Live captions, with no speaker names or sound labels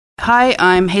Hi,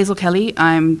 I'm Hazel Kelly.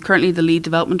 I'm currently the lead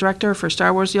development director for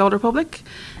Star Wars The Old Republic.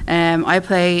 I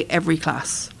play every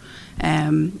class.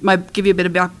 Might give you a bit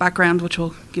of background, which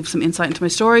will give some insight into my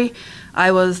story.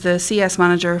 I was the CS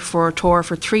manager for Tor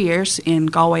for 3 years in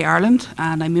Galway, Ireland,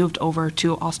 and I moved over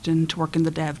to Austin to work in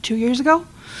the dev 2 years ago.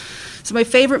 So my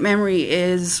favourite memory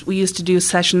is we used to do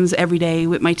sessions every day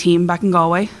with my team back in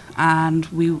Galway, and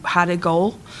we had a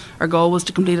goal. Our goal was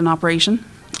to complete an operation.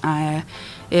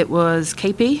 It was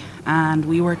KP, and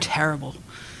we were terrible.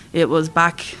 It was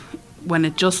back when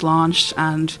it just launched,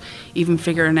 and even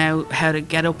figuring out how to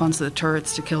get up onto the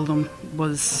turrets to kill them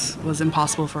was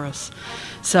impossible for us.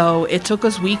 So it took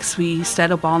us weeks. We stayed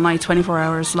up all night, 24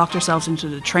 hours, locked ourselves into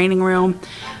the training room,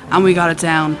 and we got it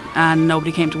down, and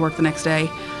nobody came to work the next day.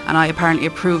 And I apparently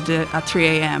approved it at 3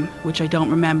 a.m., which I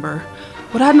don't remember,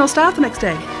 but I had no staff the next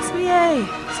day. So yay!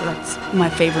 So that's my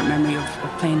favourite memory of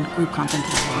playing group content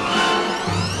together.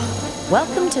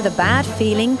 Welcome to the Bad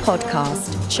Feeling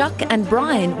Podcast. Chuck and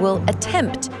Brian will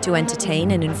attempt to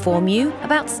entertain and inform you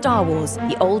about Star Wars,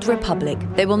 The Old Republic.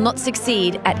 They will not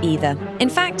succeed at either. In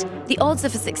fact, the odds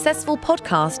of a successful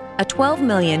podcast are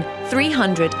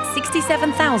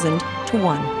 12,367,000 to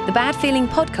 1. The Bad Feeling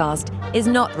Podcast is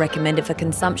not recommended for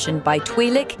consumption by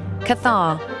Twi'lek,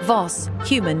 Cathar, Voss,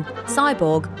 human,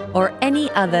 cyborg, or any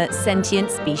other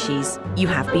sentient species. You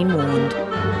have been warned.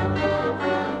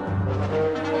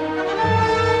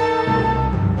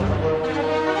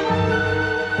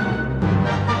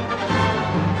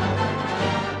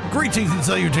 Greetings and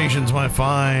salutations, my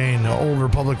fine Old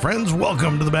Republic friends.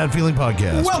 Welcome to the Bad Feeling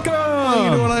Podcast. Welcome! How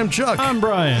you doing? I'm Chuck. I'm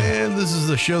Brian. And this is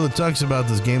the show that talks about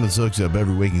this game that soaks up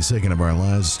every waking second of our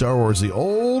lives, Star Wars The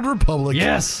Old Republic.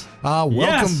 Yes.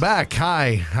 Welcome back.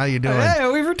 Hi. How you doing? Hey,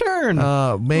 we've returned.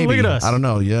 Maybe. Look at us. I don't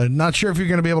know. Yeah, not sure if you're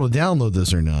going to be able to download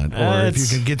this or not, or if you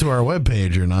can get to our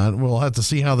webpage or not. We'll have to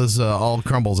see how this all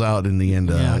crumbles out in the end.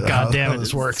 God damn it.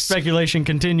 This works. Speculation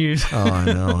continues. Oh, I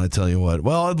know. I tell you what.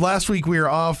 Well, last week we were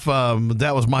off.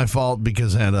 That was my fault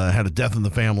because I had a death in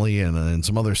the family and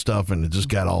some other stuff, and it just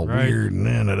got all weird.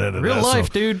 Real life,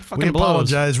 dude. Fucking we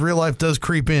apologize. blows. Real life does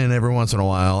creep in every once in a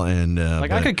while, and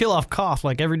I could kill off cough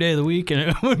like every day of the week, and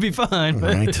it would be fine.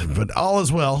 Right, but all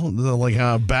is well. Like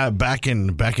back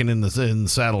in the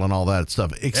saddle and all that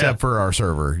stuff, except for our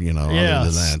server. Yeah, other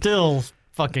than that. Still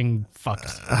fucking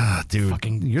fucked. Dude,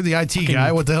 fucking, you're the IT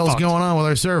guy. What the hell's going on with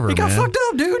our server? He got man? fucked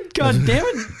up, dude. God damn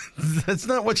it. That's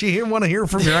not what you want to hear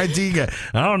from your IT guy.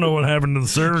 I don't know what happened to the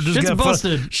server. Just Shit's got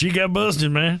busted. She got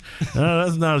busted, man.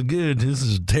 That's not good. This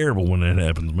is terrible when that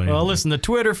happens, man. Well, listen, the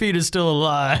Twitter feed is still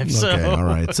alive. Okay, all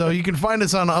right. So you can find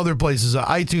us on other places,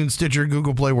 iTunes, Stitcher,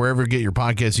 Google Play, wherever you get your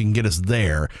podcasts, you can get us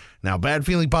there. Now,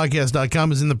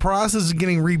 badfeelingpodcast.com is in the process of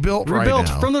getting rebuilt right now.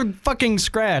 Rebuilt from the fucking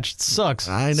scratch. It sucks.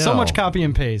 I know. So much copy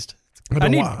and paste. We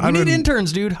need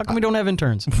interns, dude. How come we don't have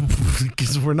interns?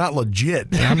 Because we're not legit.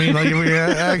 I mean, like if we were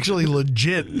actually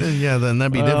legit, yeah, then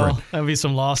that'd be different. That'd be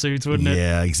some lawsuits, wouldn't it?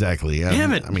 Yeah, exactly.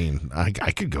 Damn it. I mean, I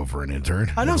could go for an intern.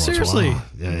 I know, seriously.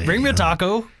 Bring me a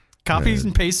taco. Copy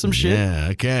and paste some shit. Yeah,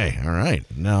 okay. All right.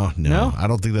 No? I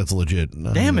don't think that's legit.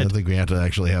 No, Damn it. I think we have to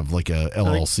actually have like a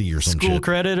LLC or some school shit.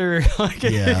 credit or like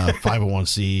yeah,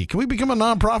 501c. Can we become a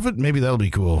nonprofit? Maybe that'll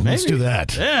be cool. Maybe. Let's do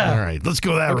that. Yeah. All right. Let's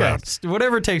go that route.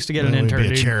 Whatever it takes to get an intern, Be a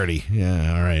dude. charity.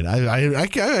 Yeah, all right.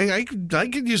 I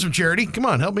could use some charity. Come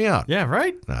on, help me out. Yeah,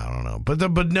 right? I don't know. But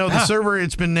the server,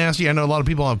 it's been nasty. I know a lot of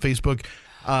people on Facebook,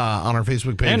 on our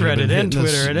Facebook page. And Reddit and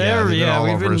Twitter.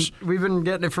 We've been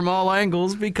getting it from all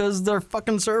angles because their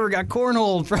fucking server got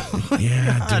cornholed from.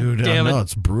 Yeah, dude. Damn it. No,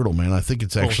 it's brutal, man. I think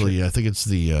it's actually,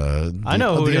 the I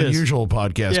know who the it is. Unusual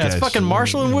podcast Yeah, guys. it's fucking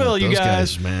Marshall and Will, you those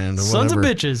guys. Man. Sons of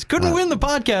Whatever. bitches. Couldn't win the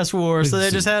podcast war, so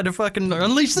they just had to fucking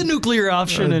unleash the nuclear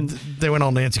option. And they went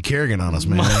all Nancy Kerrigan on us,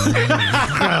 man.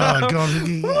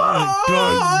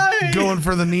 Going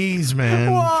for the knees,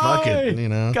 man. Why? Fuck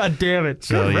it, God damn it.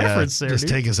 So, Good yeah, reference there, just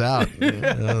dude. take us out.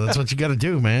 That's what you got to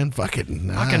do, man. Fuck it.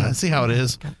 I see how it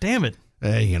is. God damn it.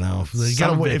 Hey,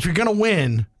 if you're gonna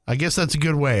win, I guess that's a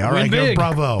good way. All Win right, big.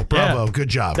 Bravo. Yeah. Good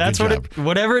job. That's good job.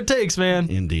 whatever it takes, man.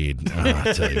 Indeed.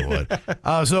 I tell you what.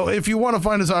 So if you want to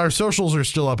find us, our socials are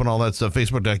still up and all that stuff.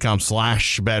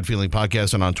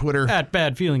 Facebook.com/badfeelingpodcast and on Twitter. At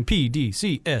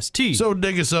badfeelingpdcst. So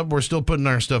dig us up. We're still putting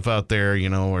our stuff out there.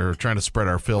 We're trying to spread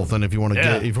our filth. And if you want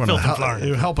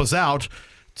to help us out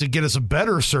to get us a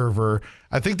better server,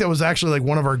 I think that was actually like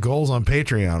one of our goals on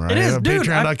Patreon, right? It is, dude.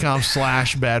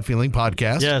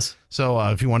 Patreon.com/badfeelingpodcast. Yes. So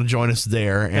if you want to join us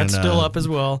there. That's still up as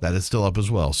well. That is still up as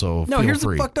well. So no, feel here's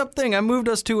free. the fucked up thing. I moved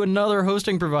us to another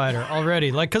hosting provider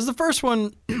already. Like, because the first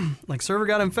one, like, server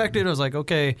got infected. I was like,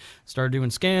 okay, started doing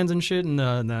scans and shit. And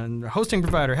the hosting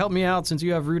provider, help me out since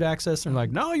you have root access. And they're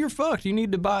like, no, you're fucked. You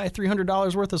need to buy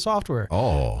 $300 worth of software.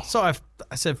 Oh. So I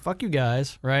said, fuck you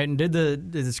guys, right? And did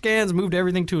the scans, moved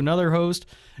everything to another host.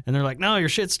 And they're like, no, your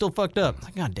shit's still fucked up. I'm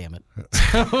like, God damn it.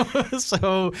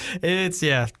 So it's,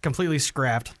 completely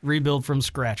scrapped. Rebuild from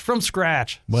scratch. From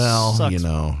scratch. Well, Sucks.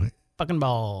 Fucking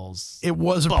balls. It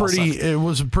was a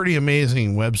pretty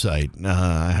amazing website.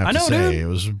 I have to say, dude. It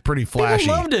was pretty flashy.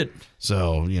 People loved it.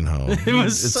 So it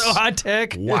was so high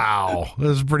tech. Wow, it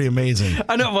was pretty amazing.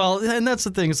 I know. Well, and that's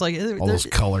the thing. It's like all those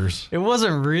colors. It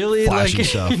wasn't really flashy like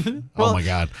stuff. Well, oh my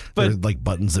god, there were like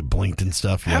buttons that blinked and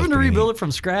stuff. Having to rebuild it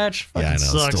from scratch fucking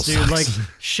sucks, dude. Sucks. Like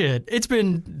shit. It's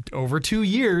been over 2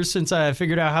 years since I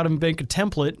figured out how to make a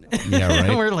template. Yeah, right.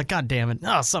 And we're like, God damn it!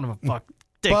 Oh, son of a fuck.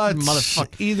 Dick, but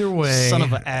motherfucker. Either way, son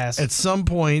of an ass. At some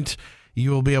point,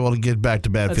 you will be able to get back to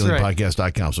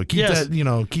badfeelingpodcast.com. So keep that, keep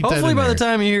Hopefully that. Hopefully, by the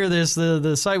time you hear this,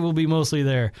 the site will be mostly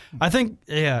there. I think,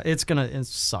 it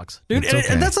sucks, dude.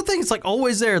 And that's the thing. It's like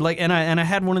always there. Like, and I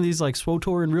had one of these like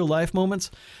SWTOR in real life moments.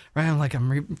 Right,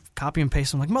 I'm copy and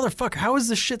paste. I'm like, motherfucker, how is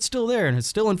this shit still there? And it's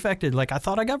still infected. Like, I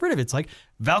thought I got rid of it. It's like,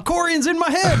 Valkorian's in my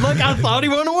head. Like, I thought he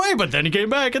went away, but then he came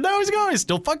back, and now he's gone. He's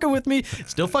still fucking with me,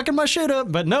 still fucking my shit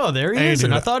up. But no, there he is,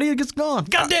 dude, and I thought he gets gone.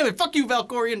 God damn it, fuck you,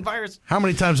 Valkorian virus. How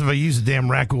many times have I used the damn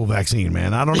Raccool vaccine,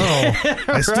 man? I don't know.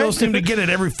 I still seem to get it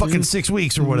every fucking 6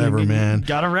 weeks or whatever, man.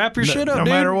 Gotta wrap your shit up, no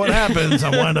dude. matter what happens, I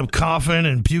wind up coughing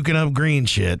and puking up green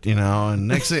shit, and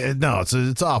next thing,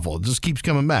 it's awful. It just keeps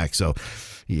coming back, so...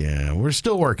 Yeah, we're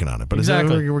still working on it, but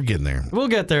exactly. We're getting there. We'll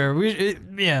get there.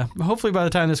 Hopefully by the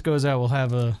time this goes out, we'll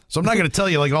have a... So I'm not going to tell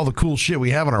you like all the cool shit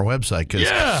we have on our website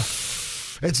because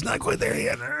it's not quite there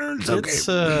yet. It's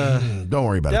okay. Don't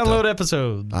worry about it. Download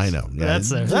episodes. I know. Yeah, that's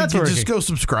there. That's working. Just go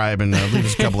subscribe and leave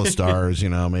us a couple of stars.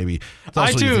 Maybe tell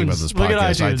us what you think about this podcast. Look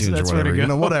at iTunes that's or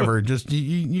whatever. whatever. Just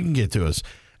you can get to us.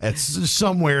 It's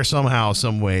somewhere, somehow,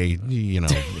 some way,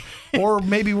 Or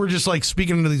maybe we're just like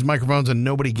speaking into these microphones and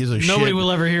nobody gives a shit. Nobody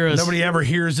will ever hear us. Nobody ever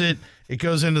hears it. It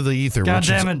goes into the ether. God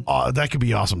damn it. That could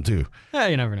be awesome too. Yeah,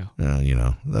 you never know.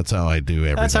 That's how I do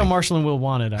everything. That's how Marshall and Will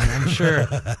want it, I'm sure.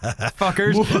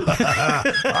 Fuckers.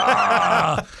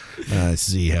 I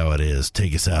see how it is.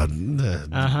 Take us out.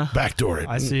 Backdoor it.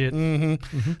 I see it.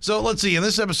 Mm-hmm. So let's see. In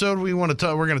this episode, we're going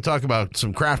to talk about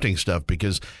some crafting stuff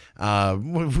because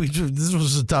this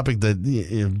was a topic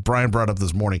that Brian brought up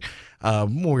this morning.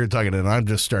 When we were talking, and I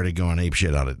just started going ape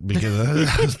shit on it because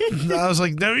I was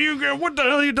like, what the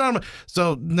hell are you talking about?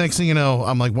 So next thing you know,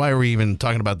 I'm like, why are we even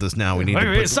talking about this now? We need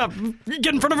to stop.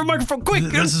 Get in front of a microphone quick.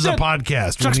 This is a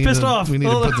podcast. Chuck's pissed off. We need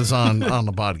to put this on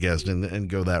the podcast and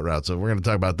go that route. So we're going to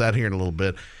talk about that here in a little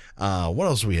bit. What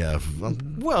else do we have?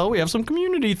 Well, we have some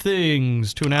community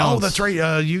things to announce. Oh, that's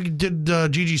right. You did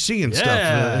GGC and stuff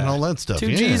and all that stuff.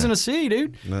 2 G's and a C,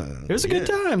 dude. It was a good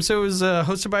time. So it was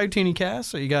hosted by Teeny Cast.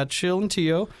 So you got Chill and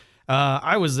Tio.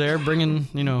 I was there bringing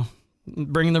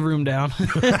the room down.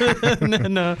 And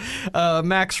then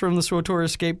Max from the SWTOR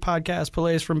Escape podcast,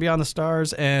 Palais from Beyond the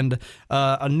Stars, and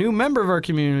a new member of our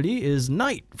community is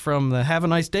Knight from the Have a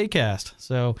Nice Day cast.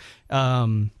 So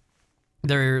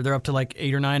they're up to like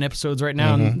 8 or 9 episodes right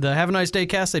now. And the Have a Nice Day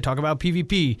cast, they talk about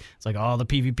PvP. It's like all the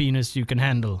PvP-ness you can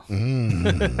handle.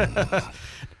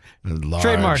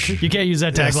 Trademark. You can't use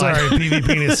that tagline. Sorry, PV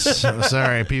penis.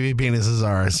 Sorry, PV penis is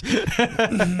ours.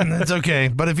 It's okay.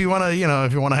 But if you want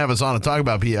to, have us on and talk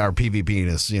about our PV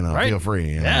penis, feel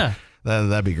free. Yeah.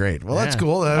 That'd be great. Well, that's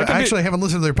cool. I actually haven't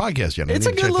listened to their podcast yet. It's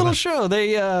a good little show.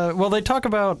 They they talk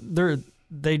about they're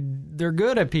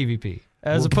good at PvP.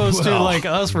 As opposed to like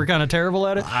us, we're kind of terrible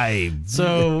at it. Hey,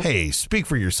 speak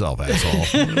for yourself,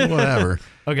 asshole. Whatever.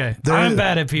 Okay, I'm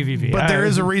bad at PvP. But there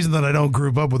is a reason that I don't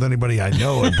group up with anybody I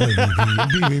know and play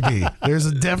PvP.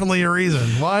 There's definitely a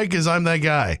reason. Why? Because I'm that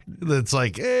guy that's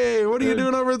like, hey, what are you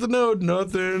doing over at the node?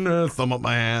 Nothing. Thumb up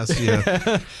my ass.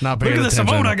 Not paying attention. Look at this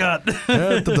emote I got.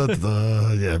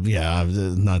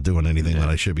 I'm not doing anything that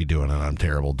I should be doing, and I'm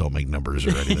terrible. Don't make numbers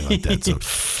or anything like that. So,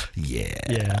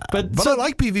 yeah. But I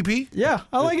like PvP. Yeah,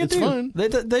 I like it too. Fun.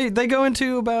 They go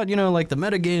into about like the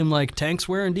metagame, like tanks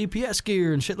wearing DPS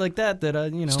gear and shit like that.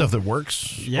 Stuff that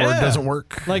works or doesn't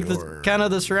work, like the kind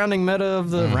of the surrounding meta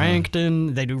of the ranked,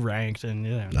 and they do ranked and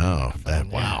wow,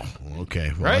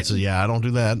 okay, well, right? I don't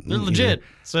do that. They're legit.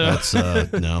 So that's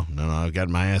no. I've got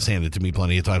my ass handed to me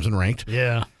plenty of times in ranked.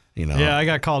 Yeah. I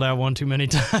got called out one too many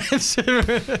times.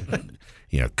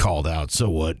 called out. So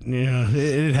what? Yeah,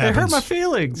 it happens. It hurt my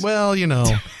feelings. Well,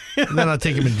 then I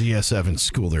take them in GSF and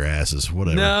school their asses,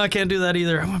 whatever. No, I can't do that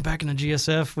either. I went back into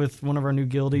GSF with one of our new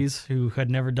guildies who had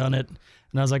never done it.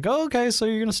 And I was like, oh, okay, so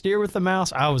you're going to steer with the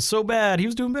mouse. I was so bad. He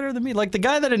was doing better than me. Like, the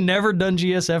guy that had never done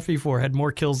GSF before had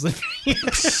more kills than me.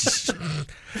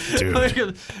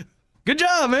 Dude. Good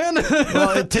job, man.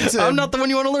 Well, it takes I'm not the one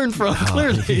you want to learn from,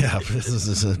 clearly. Yeah,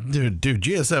 dude,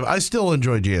 GSF. I still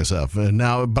enjoy GSF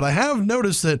now, but I have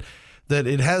noticed that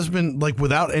it has been like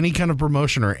without any kind of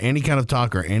promotion or any kind of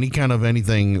talk or any kind of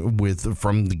anything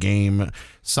from the game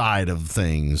side of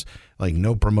things, like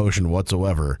no promotion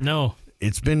whatsoever. No.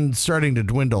 It's been starting to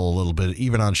dwindle a little bit,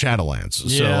 even on Shadowlands.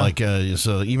 Yeah.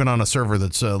 So even on a server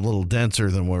that's a little denser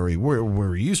than where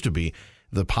we used to be,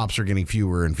 the pops are getting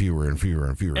fewer and fewer and fewer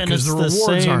and fewer because the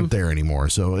rewards aren't there anymore.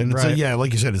 So, and it's right.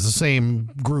 like you said, it's the same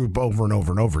group over and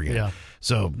over and over again. Yeah.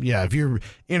 So, yeah, if you're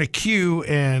in a queue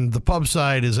and the pub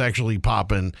side is actually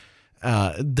popping,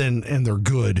 then and they're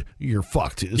good, you're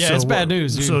fucked. Yeah, so, it's bad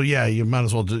news. Dude. So, yeah, you might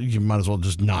as well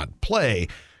just not play,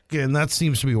 and that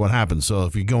seems to be what happens. So,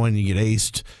 if you go in and you get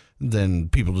aced, then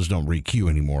people just don't re-queue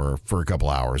anymore for a couple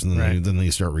hours, and then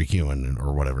they start re-queuing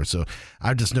or whatever. So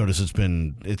I've just noticed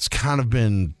it's kind of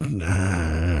been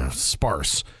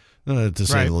sparse, to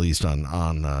say the least, on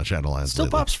Shadowlands. Still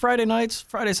lately. pops Friday,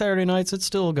 Saturday nights. It's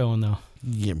still going, though.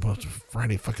 Yeah, but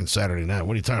Friday, fucking Saturday night.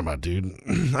 What are you talking about, dude?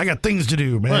 I got things to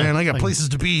do, man. What? I got places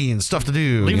to be and stuff to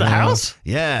do. Leave the house?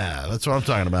 Yeah, that's what I'm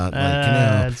talking about.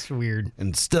 That's weird.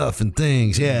 And stuff and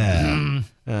things. Yeah.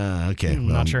 Okay. I'm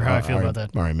not sure how I feel about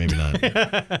that. All right, maybe not.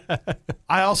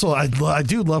 I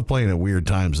do love playing at weird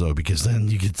times though, because then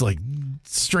you get like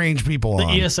strange people the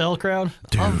on. ESL crowd.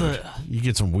 Dude, you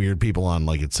get some weird people on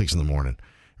like at 6 a.m.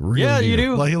 Really yeah, you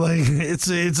do. Like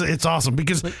it's awesome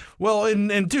because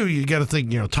and two, you got to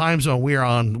think, time zone. We are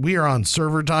on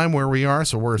server time where we are,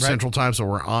 so we're central time, so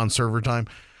we're on server time,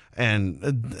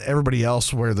 and everybody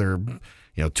else where they're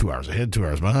 2 hours ahead, 2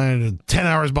 hours behind, 10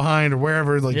 hours behind, or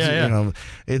wherever.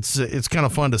 It's kind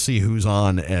of fun to see who's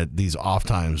on at these off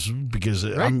times because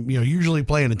I'm usually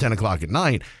playing at 10 o'clock at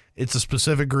night. It's a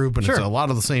specific group, and it's a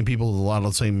lot of the same people, a lot of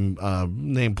the same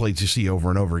nameplates you see over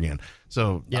and over again.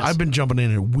 So I've been jumping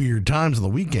in at weird times on the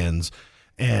weekends,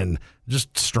 and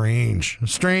just strange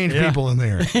people in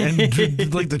there,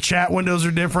 and like the chat windows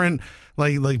are different.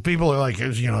 Like people are like,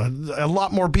 a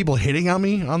lot more people hitting on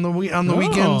me on the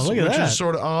weekends, which is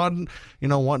sort of odd.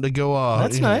 Wanting to go.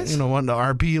 That's nice. Wanting to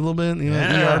RP a little bit.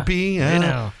 ERP.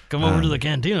 Yeah. Come over to the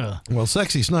cantina. Well,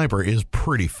 Sexy Sniper is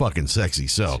pretty fucking sexy.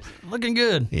 So looking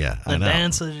good. Yeah, the I know.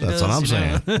 Dance That's what I'm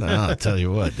saying. I'll tell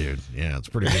you what, dude. Yeah, it's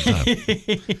a pretty good time.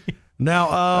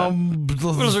 Now,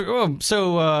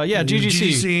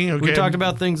 GGC. Okay. We talked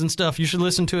about things and stuff. You should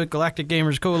listen to it.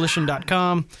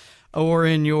 GalacticGamersCoalition.com. Or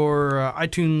in your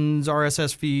iTunes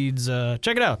RSS feeds.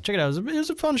 Check it out. It was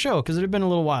a fun show because it had been a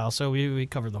little while, so we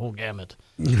covered the whole gamut.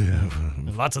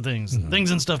 There's lots of things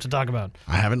and stuff to talk about.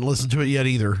 I haven't listened to it yet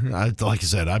either. Like I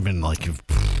said, I've been like...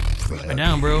 Right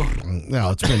down, bro.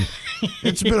 No,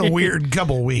 it's been a weird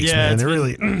couple of weeks, man. It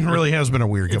really has been a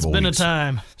weird couple of weeks. It's been a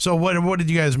time. So what did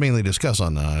you guys mainly discuss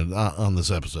on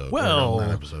this episode?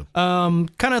 Well,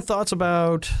 kind of thoughts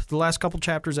about the last couple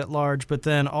chapters at large, but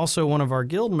then also one of our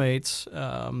guildmates,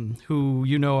 who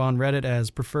on Reddit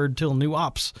as Preferred Till New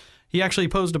Ops. He actually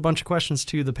posed a bunch of questions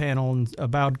to the panel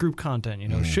about group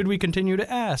content. Should we continue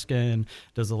to ask? And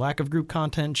does the lack of group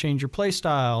content change your play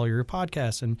style or your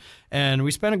podcast? And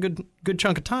we spent a good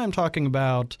chunk of time talking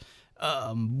about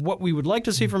what we would like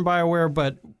to see from BioWare,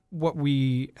 but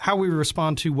how we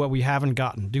respond to what we haven't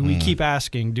gotten. Do we keep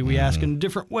asking? Do we ask in a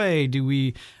different way? Do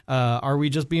we are we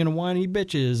just being whiny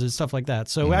bitches and stuff like that?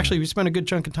 So actually, we spent a good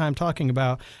chunk of time talking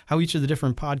about how each of the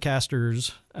different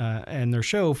podcasters and their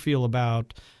show feel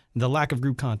about the lack of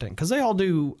group content, because they all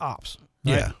do ops.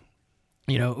 Right? Yeah.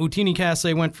 UtiniCast,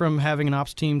 they went from having an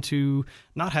ops team to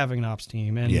not having an ops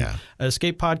team. And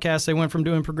Escape Podcast, they went from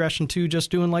doing progression to just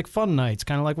doing like fun nights,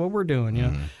 kind of like what we're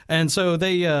doing, And so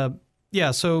they,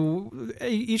 so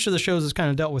each of the shows has kind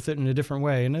of dealt with it in a different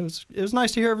way. And it was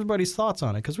nice to hear everybody's thoughts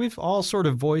on it, because we've all sort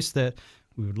of voiced that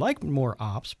we would like more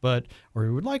ops, or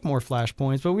we would like more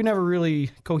flashpoints, but we never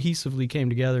really cohesively came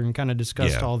together and kind of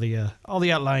discussed all the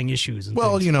outlying issues. And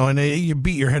things. And you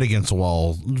beat your head against the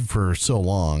wall for so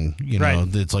long,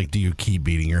 it's like, do you keep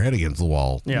beating your head against the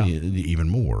wall even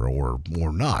more or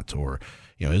not? Or,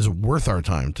 is it worth our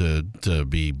time to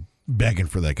be begging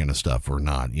for that kind of stuff or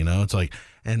not? It's like,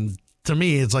 and to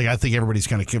me, it's like, I think everybody's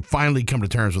kind of finally come to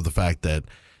terms with the fact that,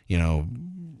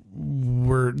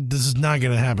 this is not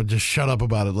going to happen. Just shut up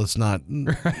about it. Let's not.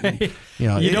 Right.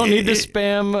 You don't need to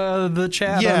spam the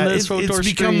chat on this photo it's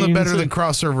become the better than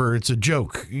cross server. It's a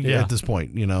joke at this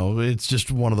point. It's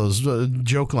just one of those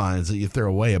joke lines that you throw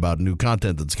away about new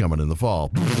content that's coming in the fall.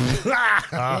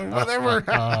 Whatever.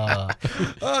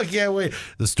 I can't wait.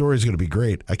 The story's going to be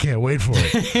great. I can't wait for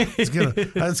it.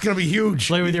 It's gonna be huge.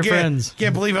 Play with your friends.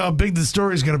 Can't believe how big the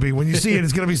story's going to be. When you see it,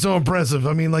 it's going to be so impressive.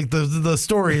 I mean, like the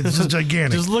story, it's just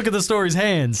gigantic. Just look at the story's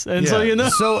hands, and so you know.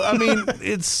 So I mean,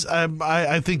 it's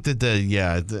I think that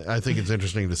I think it's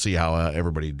interesting to see how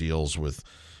everybody deals with it.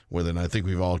 And I think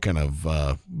we've all kind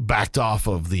of backed off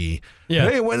of the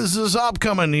hey, when is this op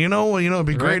coming? It'd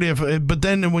be great if. But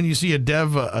then when you see a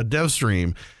dev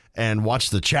stream and watch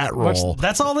the chat roll,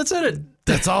 that's all that's in it.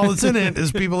 That's all that's in it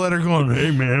is people that are going, hey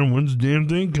man, when's the damn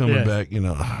thing coming back?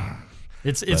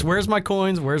 It's where's my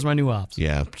coins? Where's my new ops?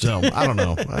 Yeah, so I don't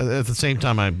know. At the same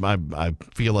time, I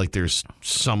feel like there's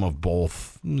some of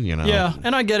both. Yeah,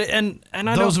 and I get it, and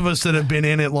I those of us that have been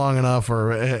in it long enough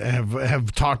or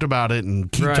have talked about it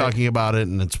and keep talking about it,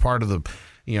 and it's part of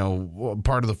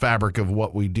the fabric of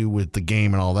what we do with the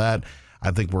game and all that.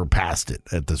 I think we're past it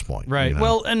at this point. Right.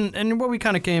 Well, and what we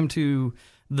kind of came to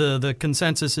the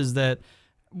consensus is that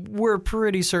we're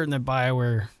pretty certain that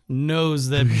BioWare knows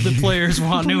that the players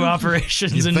want new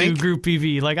operations and new group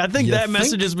PV. Like, I think that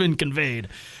message has been conveyed.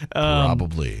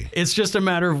 Probably. It's just a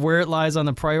matter of where it lies on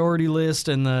the priority list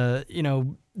and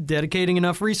dedicating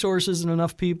enough resources and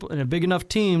enough people and a big enough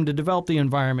team to develop the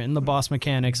environment and the boss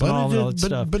mechanics and all that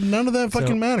stuff. But none of that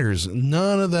fucking matters.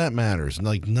 None of that matters.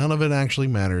 Like, none of it actually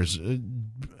matters.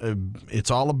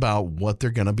 It's all about what they're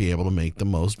going to be able to make the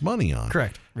most money on.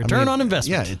 Correct. Return on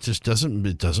investment. Yeah, it just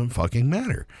doesn't fucking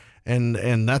matter.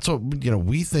 And that's what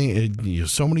we think.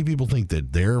 So many people think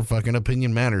that their fucking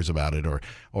opinion matters about it,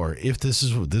 or if this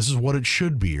is what it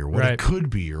should be, or what it could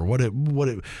be, or what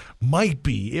it might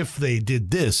be if they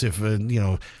did this. If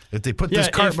they put this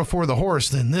cart before the horse,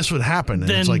 then this would happen. And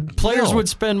then it's like players would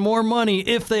spend more money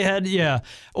if they had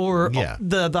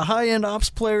the high end ops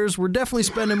players were definitely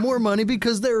spending more money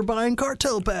because they were buying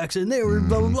cartel packs and they were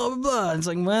blah blah blah blah blah. And it's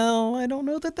like, well, I don't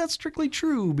know that that's strictly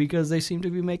true because they seem to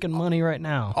be making money right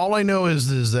now. All I know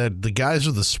is that the guys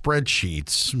with the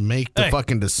spreadsheets make the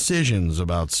fucking decisions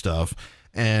about stuff.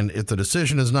 And if the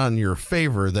decision is not in your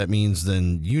favor, that means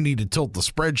then you need to tilt the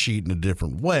spreadsheet in a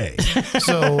different way.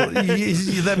 So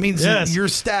that means your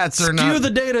stats are not skew the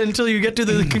data until you get to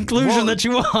the conclusion that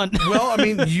you want. Well, I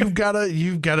mean, you've got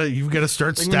to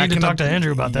start stacking up. We need to talk to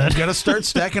Andrew about that. You've got to start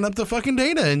stacking up the fucking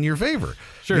data in your favor.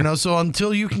 Sure. So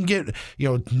until you can get,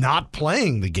 not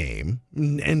playing the game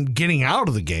and getting out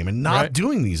of the game and not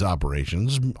doing these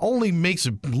operations only makes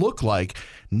it look like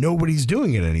nobody's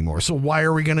doing it anymore. So why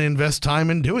are we going to invest time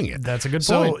in doing it? That's a good point.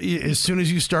 So as soon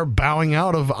as you start bowing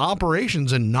out of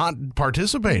operations and not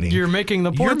participating, you're making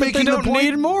the point that they don't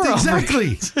need more.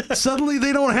 Exactly. Suddenly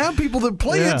they don't have people that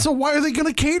play it. So why are they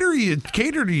going to cater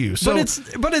to you? So,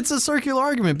 but it's a circular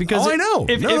argument because I know.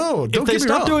 If they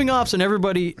stop doing ops and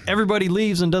everybody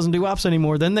leaves and doesn't do ops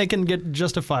anymore, then they can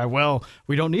justify, well,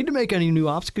 we don't need to make any new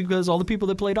ops because all the people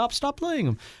that played ops stopped playing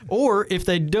them. Or if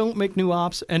they don't make new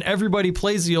ops and everybody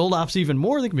plays the old ops even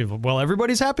more, they can be, well,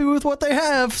 everybody's happy with what they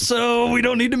have, so we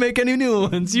don't need to make any new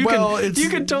ones. You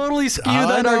can totally skew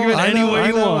that argument any way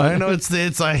you want. I know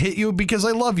it's I hit you because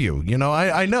I love you.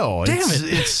 I know. Damn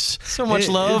it's so much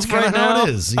love it's right now. How it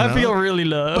is. I feel really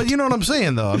loved. But you know what I'm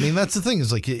saying, though. I mean, that's the thing.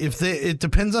 Is like it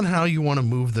depends on how you want to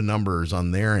move the numbers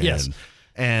on their end. Yes.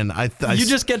 And you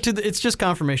just get to it's just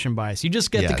confirmation bias. You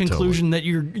just get the conclusion that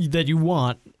you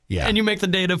want. Yeah. And you make the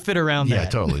data fit around that. Yeah,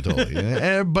 totally.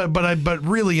 But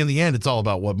really, in the end, it's all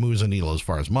about what moves the needle as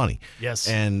far as money. Yes.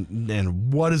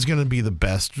 And what is going to be the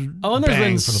best and there's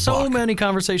been so many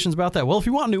conversations about that. Well, if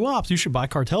you want new ops, you should buy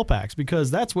cartel packs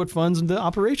because that's what funds the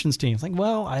operations team. It's like,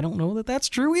 well, I don't know that that's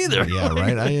true either. Yeah,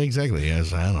 right. Exactly.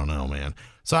 Yes, I don't know, man.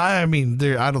 So, I mean,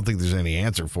 I don't think there's any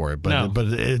answer for it. But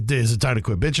is it time to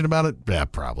quit bitching about it? Yeah,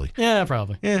 probably. Yeah,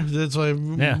 probably. Yeah, that's why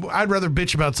I'd rather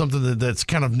bitch about something that's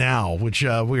kind of now, which we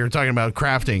were talking about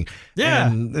crafting. Yeah.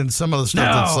 And some of the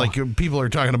stuff that's like people are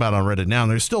talking about on Reddit now.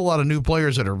 And there's still a lot of new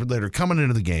players that are coming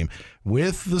into the game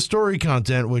with the story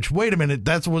content, which, wait a minute,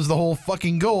 that was the whole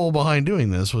fucking goal behind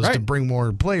doing this, was to bring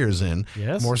more players in,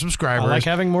 more subscribers. I like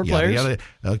having more players.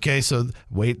 Okay, so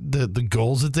the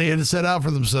goals that they had set out for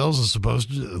themselves is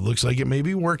it looks like it may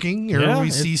be working, or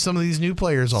we see some of these new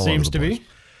players all over the place. Seems to be.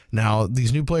 Now,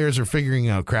 these new players are figuring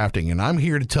out crafting, and I'm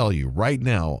here to tell you right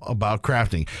now about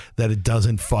crafting that it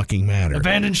doesn't fucking matter.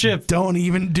 Abandon ship. Don't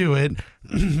even do it.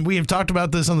 we have talked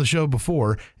about this on the show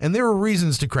before, and there were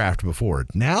reasons to craft before.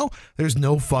 Now, there's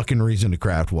no fucking reason to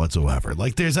craft whatsoever.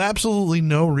 Like, there's absolutely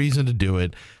no reason to do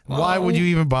it. Why would you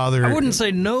even bother? I wouldn't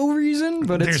say no reason,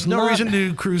 but there's no reason to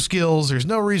do crew skills. There's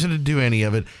no reason to do any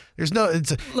of it. There's no.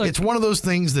 It's one of those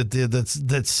things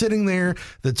that's sitting there.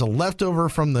 That's a leftover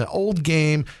from the old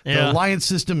game. Yeah. The alliance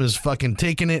system is fucking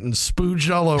taking it and spooged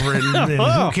all over it. And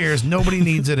who cares? Nobody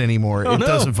needs it anymore. It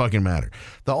doesn't fucking matter.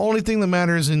 The only thing that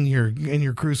matters in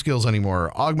your crew skills anymore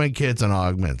are augment kits and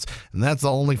augments, and that's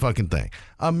the only fucking thing.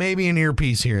 Maybe an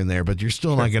earpiece here and there, but you're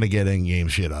still not going to get in-game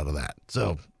shit out of that.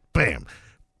 So, bam.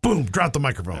 Boom, drop the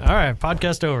microphone. All right,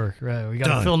 podcast over. Right, we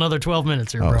got to fill another 12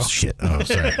 minutes here, bro. Oh, shit. Oh,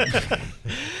 sorry.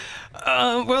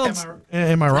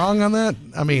 Am I wrong on that?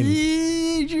 I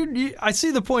mean, I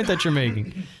see the point that you're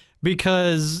making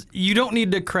because you don't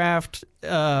need to craft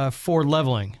for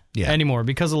leveling anymore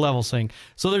because of level sync.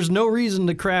 So there's no reason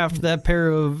to craft that pair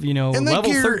of,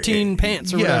 level 13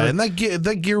 pants or whatever. Yeah, and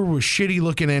that gear was shitty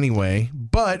looking anyway,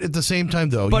 but at the same time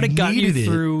though, it got you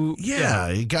through. Yeah,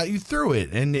 it got you through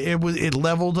it, and it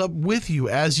leveled up with you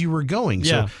as you were going.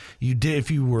 Yeah. So you did, if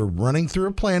you were running through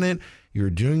a planet, you were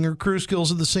doing your crew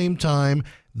skills at the same time.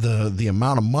 The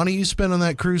amount of money you spend on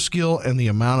that crew skill and the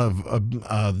amount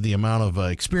of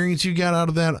experience you got out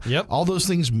of that, all those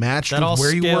things matched with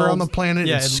where you were on the planet.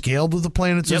 It scaled with the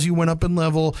planets as you went up in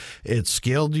level. It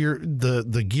scaled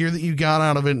the gear that you got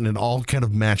out of it, and it all kind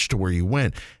of matched to where you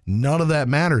went. None of that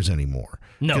matters anymore.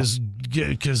 No,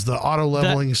 because the auto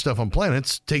leveling stuff on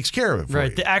planets takes care of it. For you.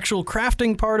 The actual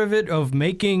crafting part of it, of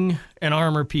making an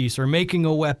armor piece or making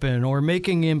a weapon or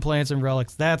making implants and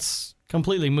relics, that's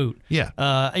completely moot. Yeah.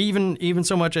 Even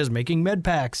so much as making med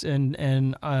packs and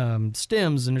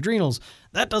stims and adrenals,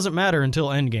 that doesn't matter until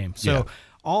endgame. So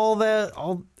all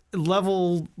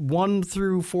level 1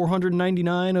 through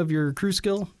 499 of your crew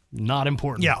skill, not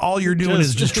important. Yeah, all you're doing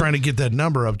is just trying to get that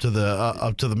number up to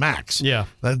the max. Yeah.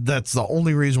 That's the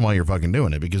only reason why you're fucking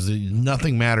doing it, because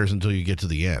nothing matters until you get to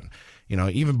the end.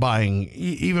 Even buying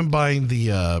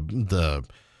the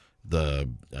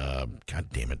god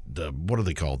damn it, what are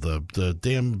they called, the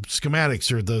damn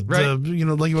schematics, or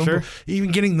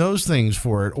even getting those things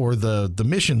for it, or the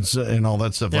missions and all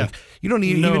that stuff. Like, you don't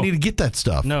even need to get that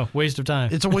stuff. No, waste of time.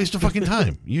 It's a waste of fucking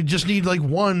time. You just need like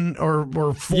one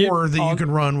or four that you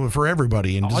can run for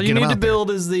everybody, and just get them out. All you need to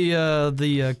build is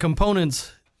the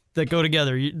components that go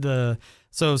together.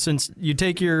 So since you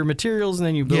take your materials and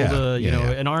then you build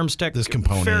an arms tech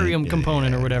Farium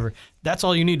component or whatever, that's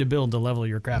all you need to build to level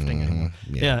your crafting anymore.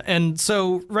 Yeah. And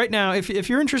so right now, if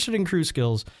you're interested in crew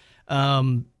skills,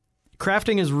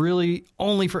 crafting is really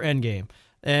only for endgame.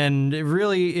 And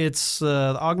it's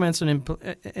augments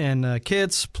and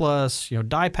kits, plus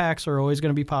die packs are always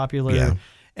going to be popular. Yeah.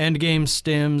 Endgame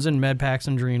stims and med packs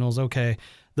and adrenals. Okay,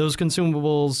 those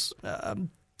consumables.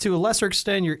 To a lesser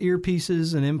extent, your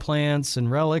earpieces and implants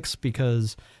and relics,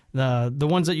 because the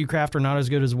ones that you craft are not as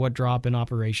good as what drop in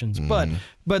operations.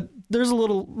 But there's a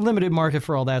little limited market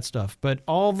for all that stuff. But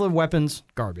all the weapons,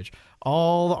 garbage.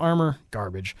 All the armor,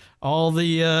 garbage. All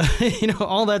the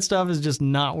all that stuff is just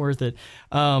not worth it.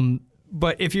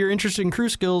 But if you're interested in crew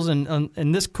skills,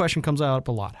 and this question comes up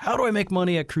a lot, how do I make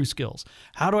money at crew skills?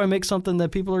 How do I make something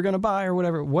that people are going to buy or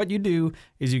whatever? What you do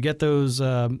is you get those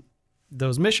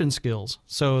mission skills,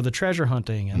 so the treasure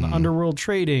hunting and the underworld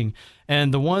trading,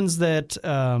 and the ones that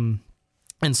and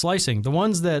slicing, the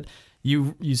ones that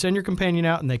you send your companion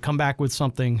out and they come back with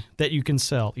something that you can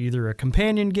sell, either a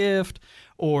companion gift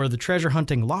or the treasure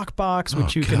hunting lockbox,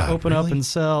 which you can open up and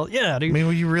sell. Yeah, dude. I mean,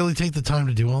 will you really take the time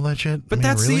to do all that shit? But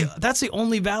that's the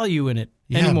only value in it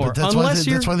anymore. But that's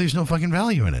why there's no fucking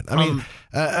value in it. I mean,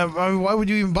 why would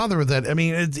you even bother with that? I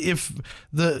mean,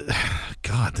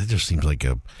 God, that just seems like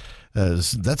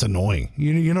that's annoying.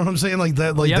 You know what I'm saying? Like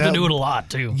that. Like you have to do it a lot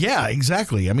too. Yeah,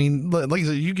 exactly. I mean, like I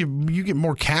said, you get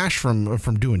more cash from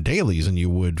doing dailies than you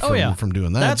would from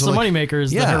doing that. That's the moneymaker,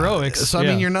 is the heroics. So I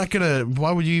mean, you're not gonna.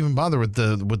 Why would you even bother with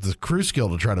the crew skill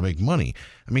to try to make money?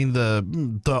 I mean,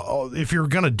 if you're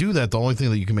gonna do that, the only thing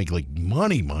that you can make like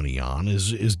money on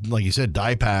is like you said,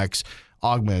 die packs,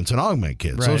 augments, and augment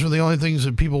kits. Right. Those are the only things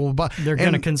that people will buy. They're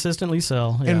going to consistently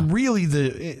sell. Yeah. And really,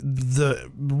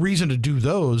 the reason to do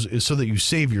those is so that you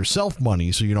save yourself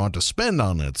money, so you don't have to spend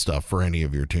on that stuff for any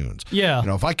of your tunes. Yeah.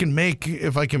 If I can make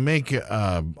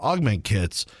augment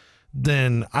kits,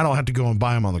 then I don't have to go and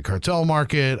buy them on the cartel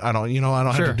market. I don't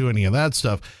have to do any of that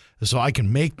stuff. So I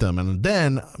can make them, and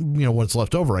then what's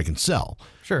left over I can sell.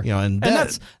 Sure. And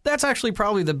that's actually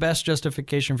probably the best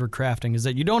justification for crafting, is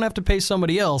that you don't have to pay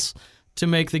somebody else to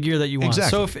make the gear that you want.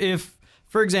 Exactly. So if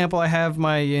for example, I have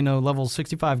my level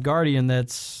 65 Guardian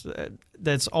that's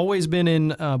always been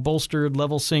in bolstered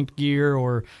level synced gear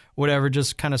or whatever,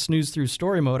 just kind of snooze through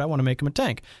story mode. I want to make him a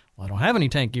tank. Well, I don't have any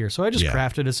tank gear, so I just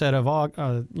crafted a set of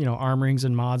armorings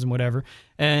and mods and whatever,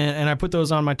 and I put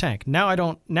those on my tank.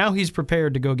 Now he's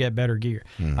prepared to go get better gear.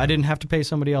 I didn't have to pay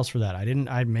somebody else for that.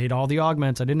 I made all the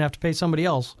augments. I didn't have to pay somebody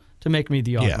else to make me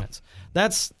the augments.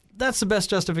 That's the best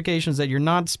justifications, that you're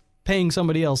not paying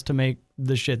somebody else to make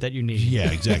the shit that you need.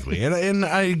 Yeah, exactly. and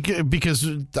I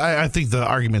think the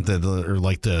argument that, or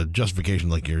like the justification,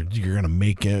 like you're going to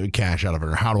make cash out of it,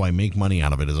 or how do I make money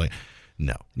out of it, is like,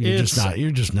 no, you're just not.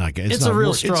 It's a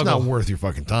real struggle. It's not worth your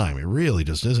fucking time. It really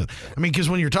just isn't. I mean, because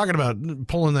when you're talking about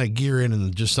pulling that gear in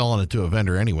and just selling it to a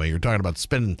vendor anyway, you're talking about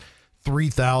spending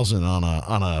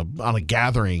 $3,000 on a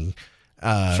gathering.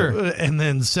 And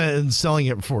then selling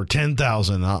it for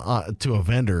 $10,000 to a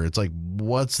vendor. It's like,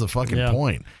 what's the fucking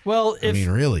point? Well,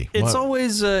 really, it's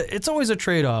always a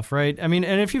trade-off, right? I mean,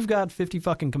 and if you've got 50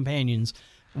 fucking companions,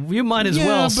 you might as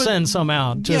well send some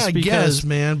out. Just because, guess,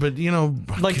 man. But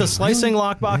like the slicing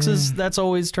lockboxes, that's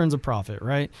always turns a profit,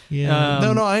 right? Yeah.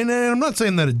 I'm not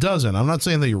saying that it doesn't. I'm not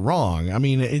saying that you're wrong. I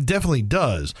mean, it definitely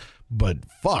does. But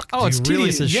fuck. Oh, it's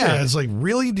tedious as shit. Yeah, it's like,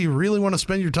 really? Do you really want to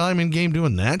spend your time in game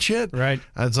doing that shit? Right.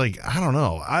 It's like, I don't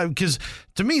know. Because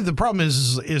to me, the problem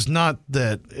is not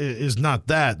that.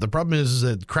 The problem is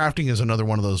that crafting is another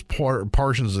one of those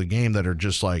portions of the game that are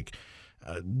just like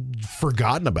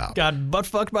forgotten about. Got butt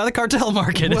fucked by the cartel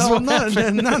market. Well, not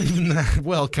even that.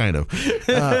 Well, kind of.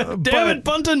 Damn it,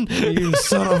 Bunton! You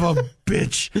son of a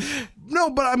bitch. No,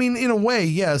 but I mean, in a way,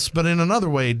 yes, but in another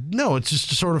way, no. It's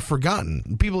just sort of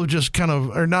forgotten. People have just kind of,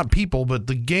 or not people, but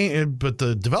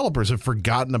the developers have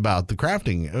forgotten about the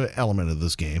crafting element of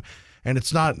this game, and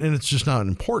it's just not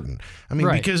important. I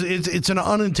mean, because it's an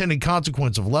unintended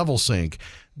consequence of level sync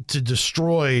to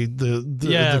destroy the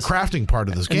crafting part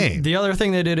of this game. The other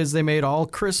thing they did is they made all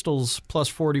crystals plus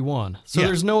 41. So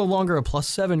there's no longer a plus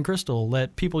 7 crystal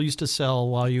that people used to sell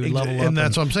while you level up. And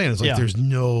that's what I'm saying. It's like there's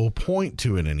no point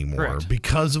to it anymore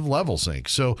because of level sync.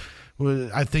 So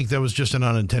I think that was just an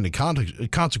unintended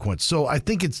consequence. So I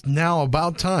think it's now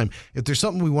about time. If there's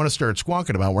something we want to start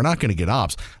squawking about, we're not going to get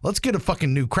ops. Let's get a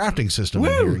fucking new crafting system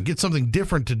in here and get something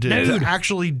different to do, to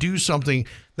actually do something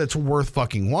that's worth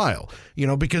fucking while.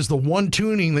 Because the one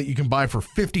tuning that you can buy for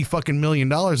 $50 fucking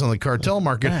million on the cartel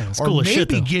market, or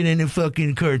maybe get in a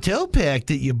fucking cartel pack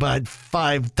that you bought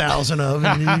 5,000 of,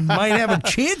 and you might have a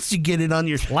chance to get it on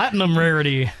your platinum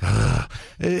rarity.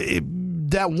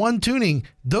 That one tuning,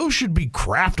 those should be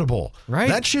craftable. Right.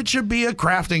 That shit should be a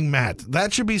crafting mat.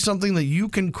 That should be something that you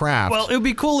can craft. Well, it would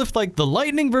be cool if like the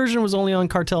lightning version was only on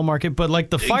cartel market, but like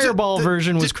the fireball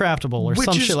version was craftable or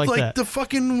some shit like that. Which is like the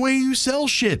fucking way you sell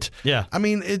shit. Yeah. I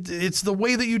mean, it's the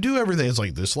way that you do everything. It's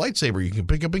like this lightsaber you can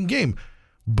pick up in game.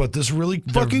 But this really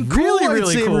fucking cool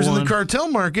lightsabers in the cartel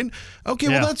market. Okay,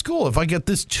 well, that's cool. If I get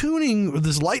this tuning,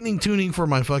 this lightning tuning for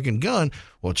my fucking gun,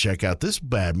 well, check out this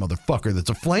bad motherfucker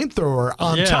that's a flamethrower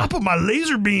on top of my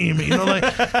laser beam.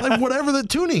 Like whatever the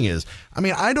tuning is. I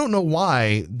mean, I don't know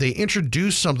why they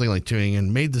introduced something like tuning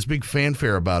and made this big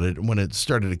fanfare about it when it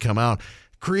started to come out.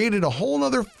 Created a whole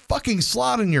other fucking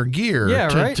slot in your gear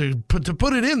to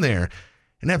put it in there,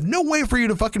 and have no way for you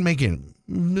to fucking make it.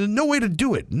 No way to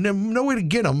do it. No way to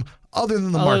get them other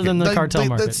than the market. Other than the cartel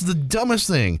market. That's the dumbest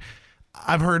thing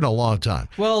I've heard in a long time.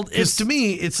 Well, because to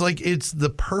me, it's like it's the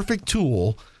perfect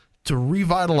tool to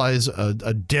revitalize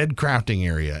a dead crafting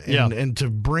area and to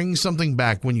bring something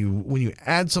back. When you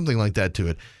add something like that to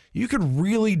it, you could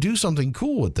really do something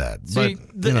cool with that. See,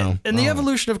 the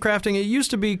evolution of crafting, it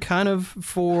used to be kind of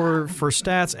for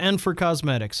stats and for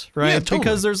cosmetics, right? Yeah, totally.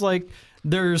 Because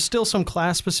there's still some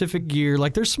class-specific gear.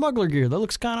 Like there's smuggler gear that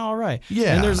looks kind of all right.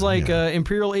 Yeah. And there's like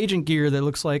Imperial agent gear that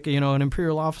looks like, an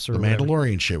Imperial officer. The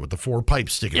Mandalorian shit with the 4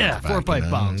 pipes sticking out the back. 4 pipe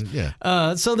bombs.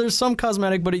 So there's some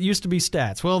cosmetic, but it used to be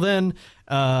stats. Well, then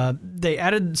they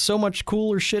added so much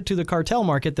cooler shit to the cartel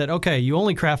market that, okay, you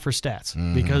only craft for stats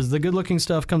because the good-looking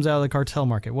stuff comes out of the cartel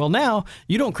market. Well, now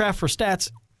you don't craft for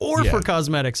stats or for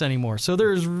cosmetics anymore. So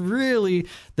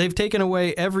they've taken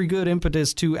away every good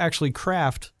impetus to actually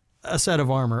craft a set of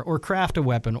armor or craft a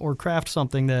weapon or craft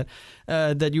something that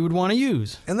you would want to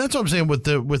use. And that's what I'm saying with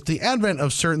the advent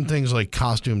of certain things like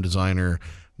costume designer,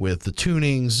 with the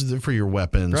tunings for your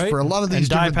weapons, for a lot of these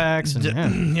dye packs, with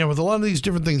a lot of these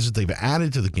different things that they've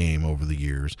added to the game over the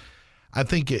years. I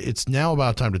think it's now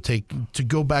about time to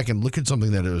go back and look at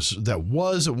something that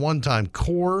was at one time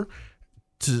core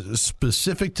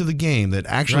specific to the game, that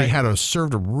actually had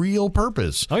served a real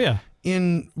purpose. Oh yeah.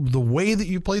 In the way that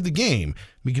you played the game,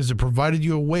 because it provided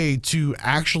you a way to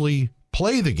actually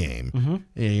play the game,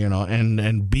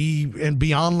 and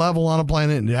be on level on a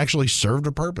planet and actually serve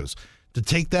a purpose. To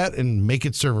take that and make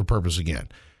it serve a purpose again,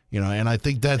 and I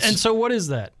think that's. And so, what is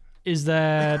that? Is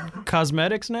that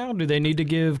cosmetics now? Do they need to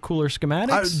give cooler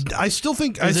schematics? I still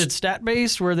think... Is it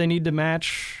stat-based where they need to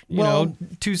match,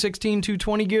 216,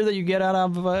 220 gear that you get out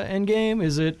of Endgame?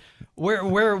 Is it...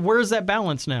 Where's that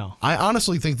balance now? I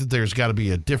honestly think that there's got to be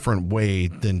a different way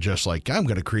than just like, I'm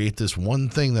going to create this one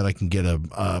thing that I can get a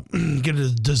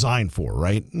design for,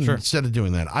 right? Sure. Instead of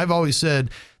doing that. I've always said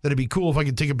that it'd be cool if I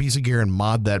could take a piece of gear and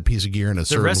mod that piece of gear in a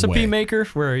certain way. The recipe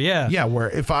maker? Yeah,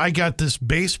 where if I got this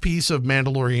base piece of the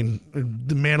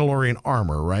Mandalorian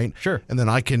armor, right? Sure. And then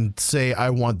I can say,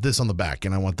 I want this on the back,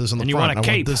 and I want this on the front, want a I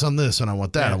cape. want this on this, and I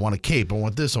want that. Yeah. I want a cape, I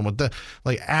want this, I want that.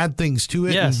 Like, add things to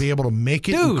it Yes. and be able to make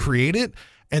it and create it.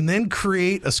 And then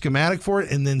create a schematic for it,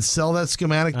 and then sell that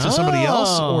schematic to somebody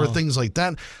else, or things like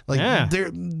that. Like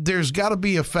there's got to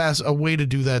be a way to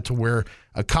do that to where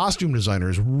a costume designer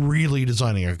is really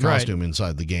designing a costume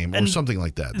inside the game, or something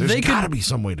like that. There's got to be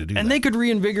some way to do that. And they could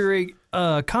reinvigorate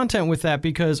content with that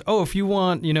because, if you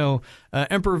want,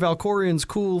 Emperor Valkorian's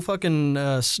cool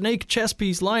fucking snake chest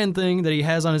piece lion thing that he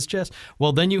has on his chest,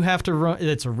 well, then you have to run.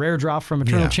 It's a rare drop from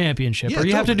Eternal Championship, or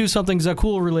you have to do something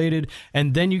Zakul related,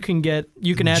 and then you can add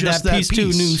Just that piece to a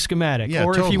new schematic. Yeah,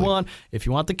 or totally. if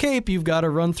you want the cape, you've got to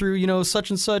run through such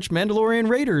and such Mandalorian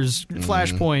Raiders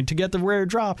flashpoint to get the rare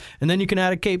drop, and then you can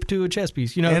add a cape to a chest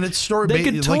piece. And it's story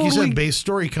based, like you said, base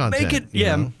story content. Make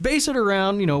it, base it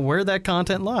around where that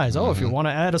content lies. If you want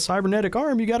to add a cybernetic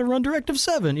arm, you got to run Directive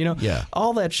 7.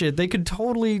 All that shit. They could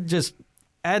totally just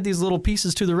add these little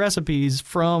pieces to the recipes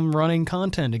from running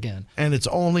content again. And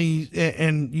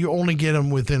you only get them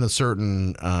within a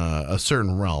certain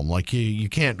realm. Like you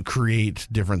can't create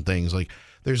different things. Like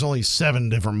there's only 7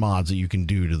 different mods that you can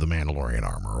do to the Mandalorian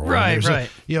armor. Or right.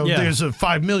 There's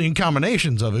 5 million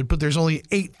combinations of it, but there's only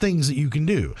 8 things that you can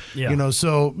do. Yeah.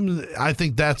 So I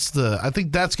think that's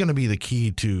going to be the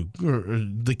key to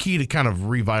kind of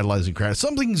revitalizing craft.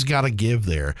 Something's got to give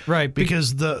there, right?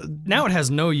 Because now it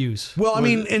has no use. Well, I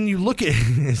mean, and you look at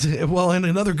and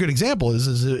another good example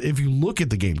is if you look at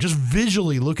the game, just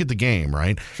visually look at the game,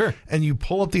 right? Sure. And you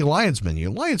pull up the Alliance menu.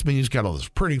 Alliance menu's got all those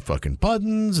pretty fucking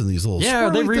buttons and these little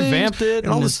they revamped it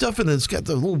and all this stuff, and it's got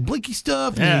the little blinky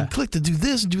stuff, and you click to do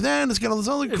this and do that, and it's got all this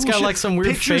other cool shit. It's got like some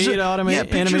weird fade animation.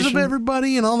 Pictures of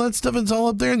everybody and all that stuff, and it's all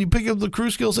up there, and you pick up the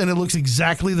crew skills, and it looks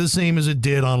exactly the same as it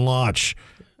did on launch.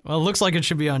 Well, it looks like it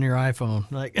should be on your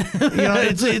iPhone. Like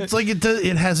it's like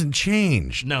it hasn't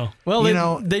changed. No. Well,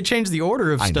 they changed the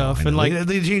order of stuff, I know. and like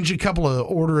they changed a couple of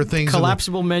order of things.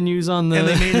 Collapsible menus on the, and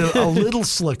they made it a little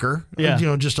slicker. Yeah.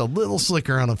 Just a little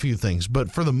slicker on a few things,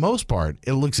 but for the most part,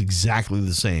 it looks exactly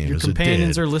the same. Your as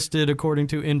companions it did. are listed according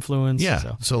to influence.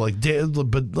 Yeah. So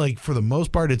but like for the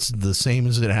most part, it's the same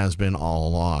as it has been all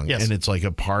along. Yes. And it's like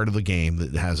a part of the game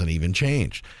that hasn't even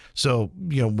changed. So,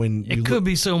 when it could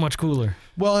be so much cooler.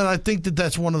 Well, and I think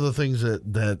that's one of the things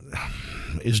that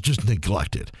is just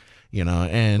neglected,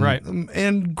 and right.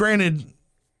 And granted,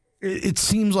 it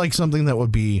seems like something that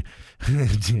would be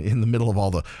in the middle of all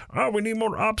the we need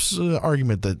more ops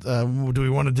argument that do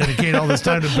we want to dedicate all this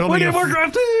time to building we need more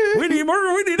crafting. We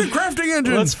need a crafting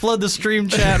engine. Let's flood the stream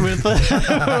chat with where's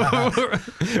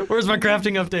my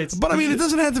crafting updates. But I mean, it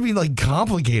doesn't have to be like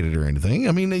complicated or anything.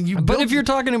 I mean, if you're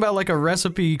talking about like a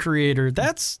recipe creator,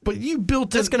 that's going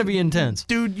to be intense,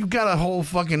 dude. You got a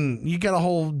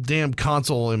whole damn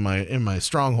console in my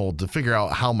stronghold to figure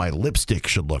out how my lipstick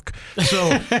should look.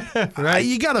 So right.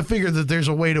 You got to figure that there's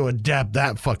a way to adapt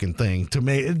that fucking thing to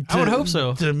make. I would hope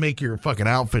so, to make your fucking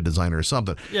outfit designer or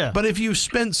something. Yeah. But if you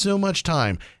spent so much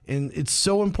time, and it's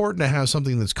so important to have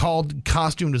something that's called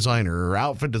costume designer or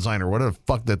outfit designer, whatever the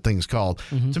fuck that thing's called,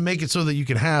 to make it so that you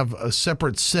can have a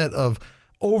separate set of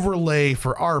overlay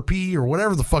for RP or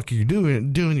whatever the fuck you're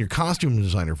doing your costume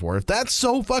designer for. If that's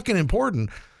so fucking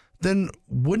important, then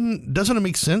doesn't it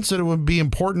make sense that it would be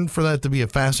important for that to be a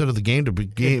facet of the game to be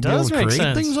able to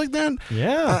create things like that?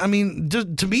 Yeah. I mean,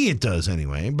 to me it does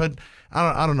anyway, but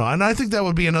I don't know. And I think that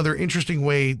would be another interesting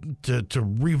way to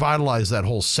revitalize that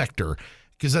whole sector,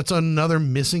 because that's another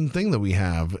missing thing that we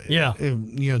have. Yeah.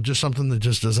 Just something that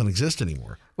just doesn't exist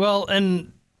anymore. Well,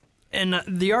 and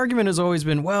the argument has always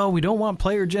been, well, we don't want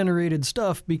player-generated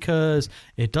stuff because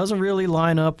it doesn't really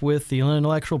line up with the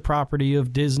intellectual property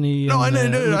of Disney. No, I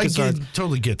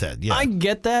totally get that. Yeah, I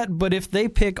get that, but if they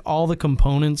pick all the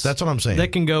components, that's what I'm saying,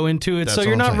 that can go into it, so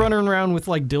you're not running around with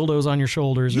like dildos on your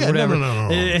shoulders or whatever. No.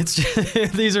 It's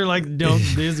these are like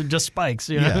these are just spikes.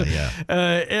 You know?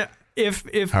 Yeah.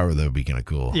 However, that would be kind of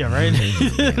cool. Yeah, right.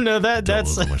 No,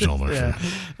 that's on my shoulder. Yeah.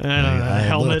 I don't know,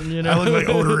 helmet. I look like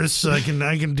Odorous. I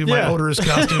can do my Odorous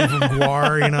costume from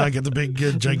Guar. I get the big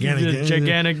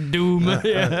gigantic Doom.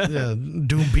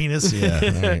 Doom penis.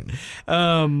 Yeah.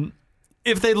 All right.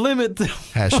 If they limit the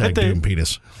Doom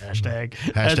penis.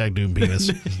 Hashtag Doom penis.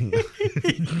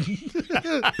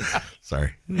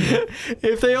 Sorry.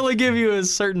 If they only give you a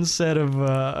certain set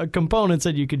of components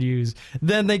that you could use,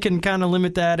 then they can kind of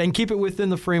limit that and keep it within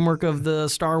the framework of the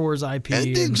Star Wars IP.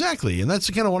 Exactly. And that's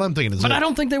kind of what I'm thinking. But I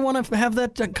don't think they want to have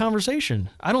that conversation.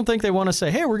 I don't think they want to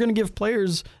say, hey, we're going to give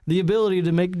players the ability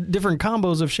to make different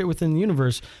combos of shit within the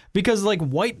universe. Because like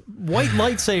white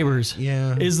lightsabers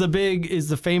is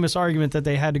the famous argument that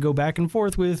they had to go back and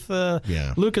forth with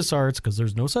LucasArts, because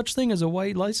there's no such thing as a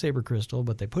white lightsaber crystal,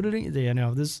 but they put it in,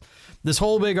 this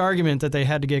whole big argument that they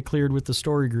had to get cleared with the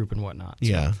story group and whatnot.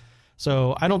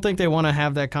 So I don't think they want to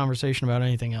have that conversation about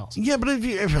anything else. Yeah, but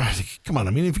come on,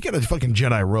 if you get a fucking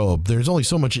Jedi robe, there's only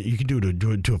so much you can do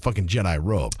to a fucking Jedi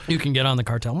robe. You can get on the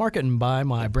cartel market and buy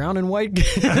my brown and white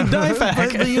die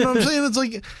pack. But you know what I'm saying? It's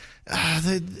like,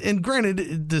 and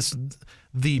granted,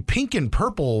 the pink and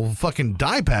purple fucking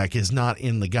die pack is not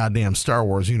in the goddamn Star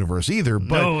Wars universe either.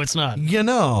 But, no, it's not.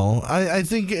 I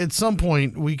think at some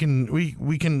point we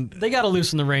can. They got to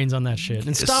loosen the reins on that shit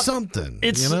and stop something.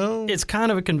 It's kind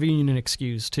of a convenient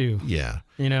excuse too. Yeah.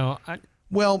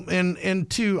 Well, and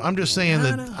two, I'm just saying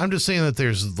that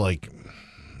there's like.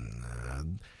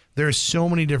 There's so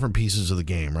many different pieces of the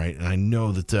game, right? And I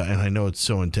know that, and I know it's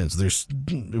so intense. We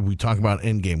talk about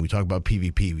endgame, we talk about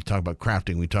PvP, we talk about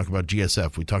crafting, we talk about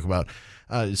GSF, we talk about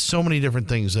so many different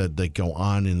things that go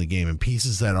on in the game, and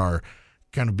pieces that are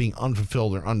kind of being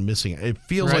unfulfilled or unmissing. It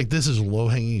feels like this is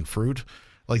low-hanging fruit.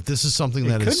 Like this is something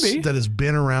that has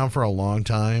been around for a long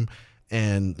time,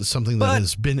 and something that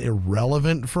has been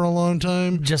irrelevant for a long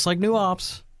time. Just like New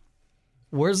Ops.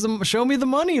 Show me the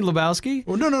money, Lebowski.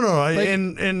 Well, no.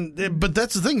 But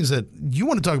that's the thing, is that you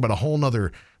want to talk about a whole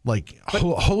nother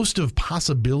host of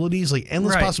possibilities, like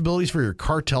endless possibilities for your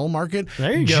cartel market.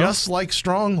 There you go. Just like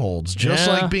strongholds, just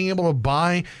like being able to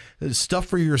buy stuff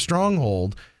for your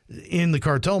stronghold in the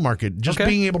cartel market, just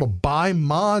being able to buy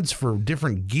mods for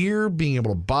different gear, being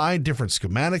able to buy different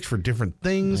schematics for different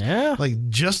things. Like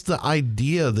just the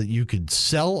idea that you could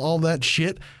sell all that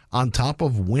shit on top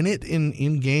of win it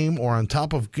in game, or on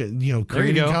top of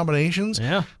creating combinations.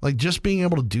 Like just being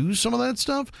able to do some of that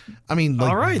stuff. I mean,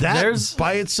 like that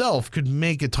by itself could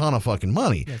make a ton of fucking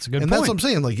money. That's a good point. That's what I'm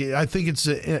saying. Like I think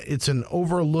it's an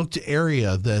overlooked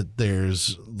area that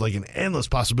there's like an endless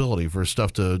possibility for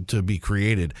stuff to be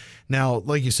created. Now,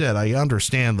 like you said, I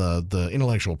understand the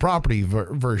intellectual property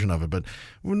version of it, but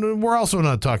we're also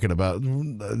not talking about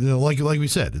like we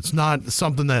said, it's not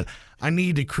something that I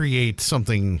need to create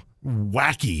something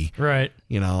wacky. Right.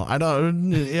 I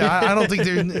don't think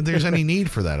there's any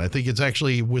need for that. I think it's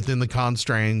actually within the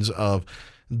constraints of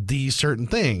these certain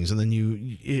things, and then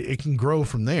it can grow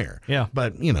from there. Yeah.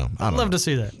 But I'd love to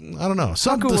see that. I don't know.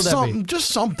 How cool would that be? Just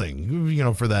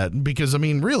something, for that, because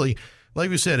really, like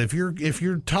we said, if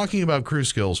you're talking about crew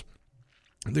skills,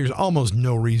 there's almost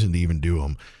no reason to even do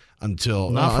them.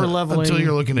 Until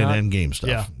you're looking at end game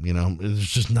stuff,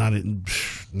 it's just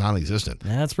non-existent.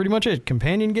 That's pretty much it.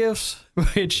 Companion gifts,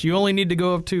 which you only need to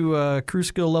go up to crew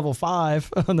skill level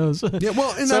 5 on those. Yeah,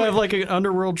 well, and so I have like an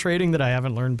underworld trading that I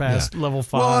haven't learned past level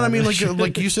 5. Well, and I mean,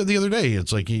 like you said the other day,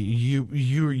 it's like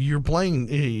you're playing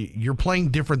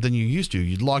different than you used to.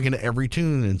 You'd log into every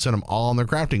tune and send them all on their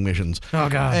crafting missions. Oh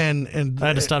god, and I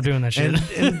had to stop doing that shit.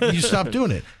 And you stopped doing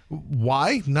it.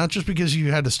 Why? Not just because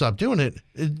you had to stop doing it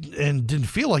and didn't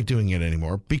feel like doing it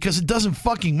anymore, because it doesn't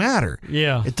fucking matter.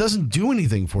 Yeah. It doesn't do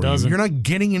anything for you. You're not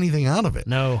getting anything out of it.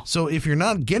 No. So if you're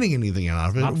not getting anything out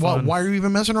of it, why are you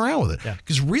even messing around with it?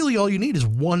 Because really all you need is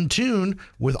one tune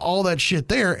with all that shit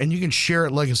there, and you can share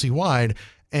it legacy-wide.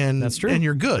 And that's true. And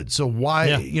you're good. So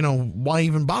why, why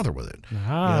even bother with it?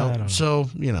 I don't know. So,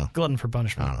 glutton for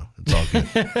punishment. I don't know. It's all good.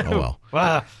 Oh,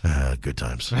 well. Good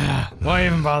times. Why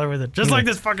even bother with it? Just like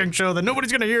this fucking show that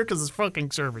nobody's going to hear because it's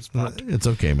fucking server's fucked. It's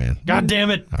okay, man. God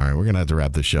damn it. All right, we're going to have to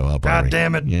wrap this show up. God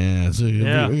damn it. Yeah. So we're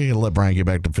going to let Brian get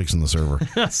back to fixing the server.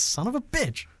 Son of a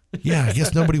bitch. Yeah, I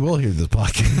guess nobody will hear this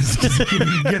podcast.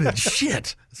 You get it.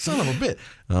 Shit. Son of a bitch.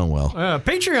 Oh, well.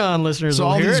 Patreon listeners so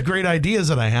will all hear these it. great ideas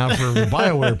that I have for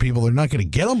BioWare people, they're not going to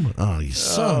get them? Oh, you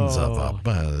sons of a...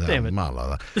 Damn it.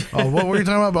 Oh, what were you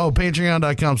talking about? Oh,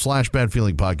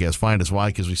 patreon.com/badfeelingpodcast. Find us. Why?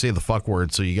 Because we say the fuck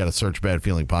word, so you got to search Bad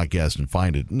Feeling Podcast and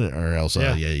find it. Or else,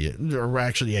 or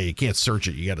actually, you can't search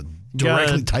it. You got to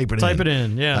directly type it in. Type it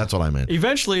in, yeah. That's what I meant.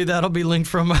 Eventually, that'll be linked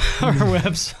from our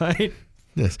website.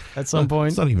 Yes. At some point.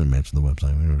 It's not even mentioned the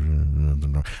website.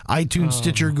 iTunes,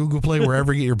 Stitcher, Google Play,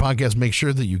 wherever you get your podcast, make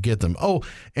sure that you get them. Oh,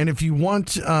 and if you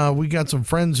want, we got some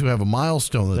friends who have a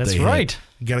milestone that That's right.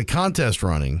 You got a contest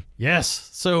running. Yes.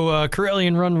 So,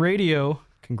 Corellian Run Radio,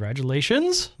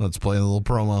 congratulations. Let's play a little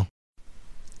promo.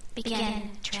 Begin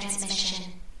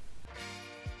transmission.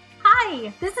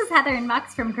 Hi, this is Heather and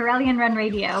Mux from Corellian Run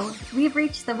Radio. We've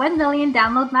reached the 1 million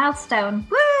download milestone.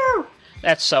 Woo!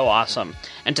 That's so awesome.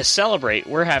 And to celebrate,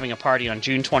 we're having a party on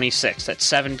June 26th at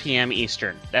 7 p.m.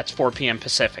 Eastern. That's 4 p.m.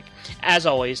 Pacific. As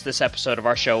always, this episode of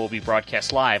our show will be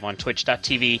broadcast live on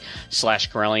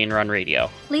twitch.tv/Corellian Run Radio.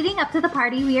 Leading up to the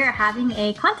party, we are having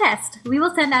a contest. We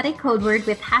will send out a code word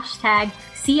with hashtag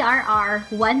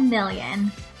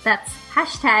CRR1million. That's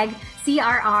hashtag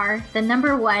CRR, the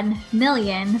number 1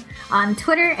 million, on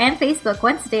Twitter and Facebook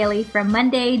once daily from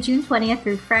Monday, June 20th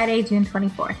through Friday, June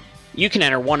 24th. You can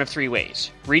enter one of three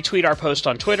ways. Retweet our post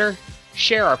on Twitter,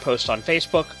 share our post on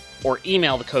Facebook, or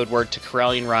email the code word to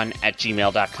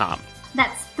CorellianRun@gmail.com.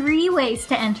 That's 3 ways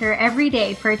to enter every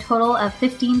day for a total of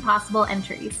 15 possible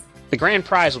entries. The grand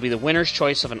prize will be the winner's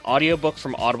choice of an audiobook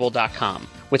from Audible.com,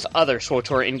 with other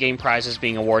SWTOR in-game prizes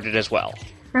being awarded as well.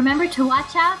 Remember to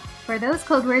watch out for those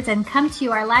code words and come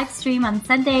to our live stream on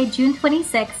Sunday, June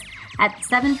 26th at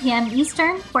 7 p.m.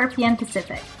 Eastern, 4 p.m.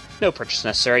 Pacific. No purchase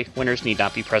necessary. Winners need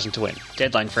not be present to win.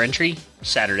 Deadline for entry,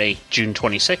 Saturday, June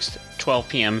 26th, 12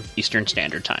 p.m. Eastern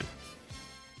Standard Time.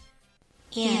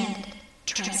 End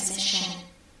transmission.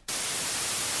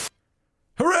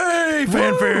 Hooray!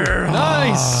 Fanfare!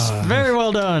 Nice. Very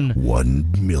well done.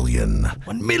 1 million.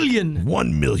 1 million.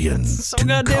 1 million. So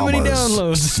goddamn many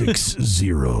downloads. 6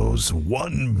 zeros.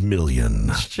 1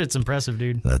 million. Shit's impressive,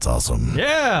 dude. That's awesome.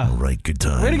 Yeah. All right, good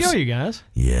times. Way to go, you guys.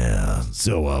 Yeah.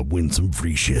 So win some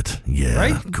free shit. Yeah.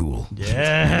 Right? Cool.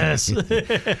 Yes.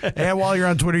 And while you're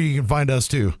on Twitter, you can find us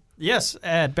too. Yes,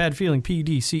 at Bad Feeling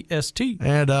PDCST.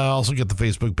 And also get the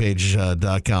Facebook page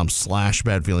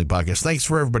 .com/badfeelingpodcast. Thanks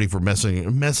for everybody for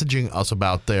messaging us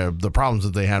about the problems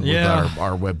that they had with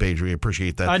our webpage. We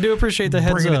appreciate that. I do appreciate the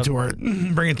heads up.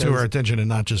 Bring it to our attention and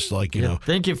not just like, you know.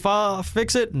 Think you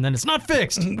fix it and then it's not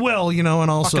fixed. Well, you know, and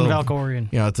also. Fucking Valkorian.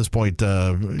 You know, at this point,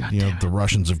 the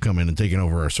Russians have come in and taken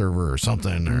over our server or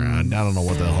something, or I don't know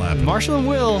what the hell happened. Marshall and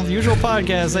Will, the usual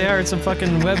podcast, they hired some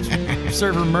fucking web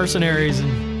server mercenaries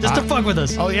and just to fuck with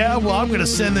us. Oh, yeah? Well, I'm going to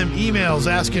send them emails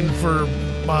asking for,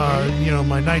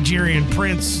 my Nigerian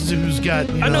prince who's got,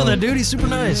 I know that dude. He's super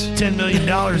nice. $10 million in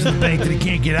the bank that he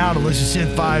can't get out unless you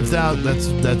send 5,000.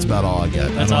 That's about all I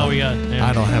got. That's all we got. Yeah.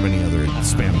 I don't have any other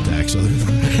spam attacks other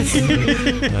than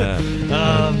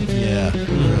that.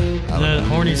 The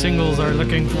horny singles are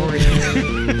looking for you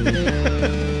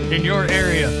in your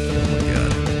area. Oh, my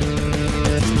God.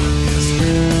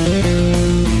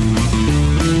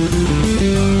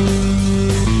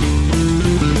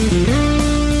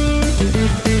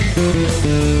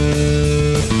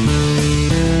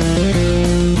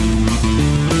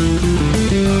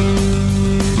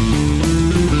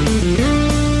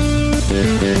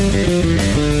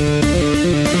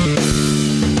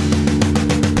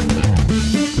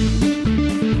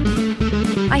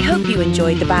 I hope you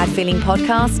enjoyed the Bad Feeling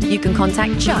Podcast. You can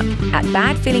contact Chuck at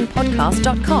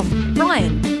badfeelingpodcast.com,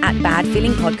 Brian at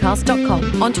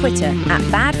badfeelingpodcast.com, on Twitter at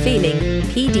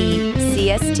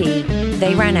badfeelingpdcst.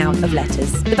 They ran out of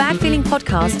letters. The Bad Feeling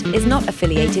Podcast is not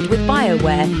affiliated with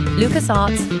BioWare,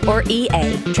 LucasArts, or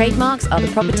EA. Trademarks are the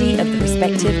property of the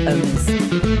respective owners.